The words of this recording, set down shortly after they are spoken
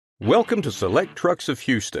Welcome to Select Trucks of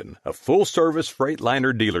Houston, a full-service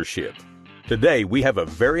Freightliner dealership. Today we have a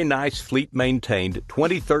very nice fleet-maintained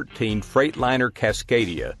 2013 Freightliner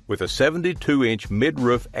Cascadia with a 72-inch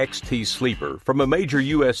mid-roof XT sleeper from a major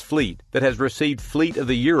U.S. fleet that has received Fleet of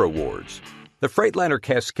the Year awards. The Freightliner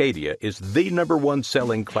Cascadia is the #1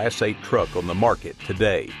 selling Class 8 truck on the market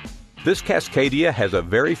today. This Cascadia has a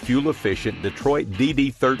very fuel-efficient Detroit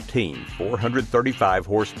DD13 435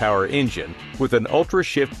 horsepower engine with an Ultra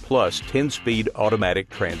Shift Plus 10-speed automatic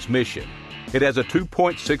transmission. It has a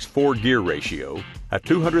 2.64 gear ratio, a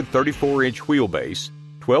 234-inch wheelbase,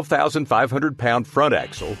 12,500-pound front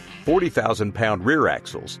axle, 40,000-pound rear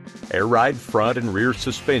axles, air-ride front and rear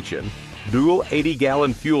suspension, dual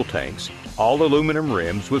 80-gallon fuel tanks, all aluminum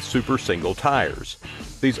rims with super single tires.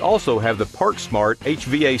 These also have the ParkSmart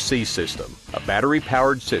HVAC system, a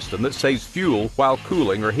battery-powered system that saves fuel while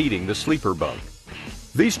cooling or heating the sleeper bunk.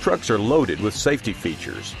 These trucks are loaded with safety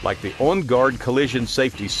features like the On-Guard collision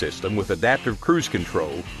safety system with adaptive cruise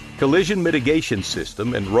control, collision mitigation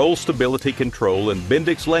system, and roll stability control and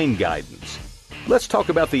Bendix lane guidance. Let's talk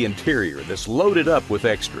about the interior that's loaded up with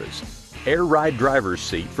extras. Air ride driver's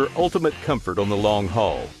seat for ultimate comfort on the long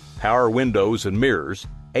haul, power windows and mirrors,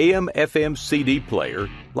 AM/FM CD player,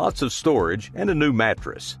 lots of storage, and a new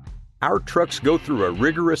mattress. Our trucks go through a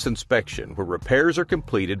rigorous inspection where repairs are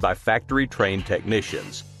completed by factory-trained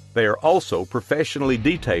technicians. They are also professionally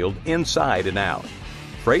detailed inside and out.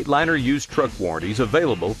 Freightliner used truck warranties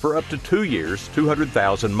available for up to 2 years,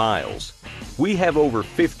 200,000 miles. We have over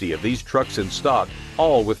 50 of these trucks in stock,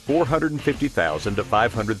 all with 450,000 to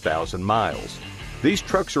 500,000 miles. These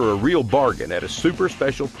trucks are a real bargain at a super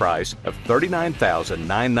special price of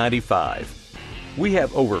 $39,995. We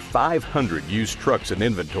have over 500 used trucks in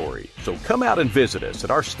inventory, so come out and visit us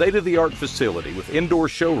at our state-of-the-art facility with indoor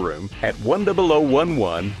showroom at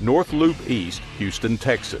 10011 North Loop East, Houston,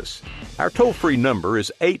 Texas. Our toll-free number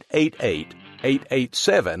is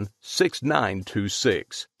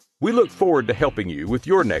 888-887-6926. We look forward to helping you with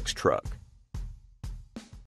your next truck.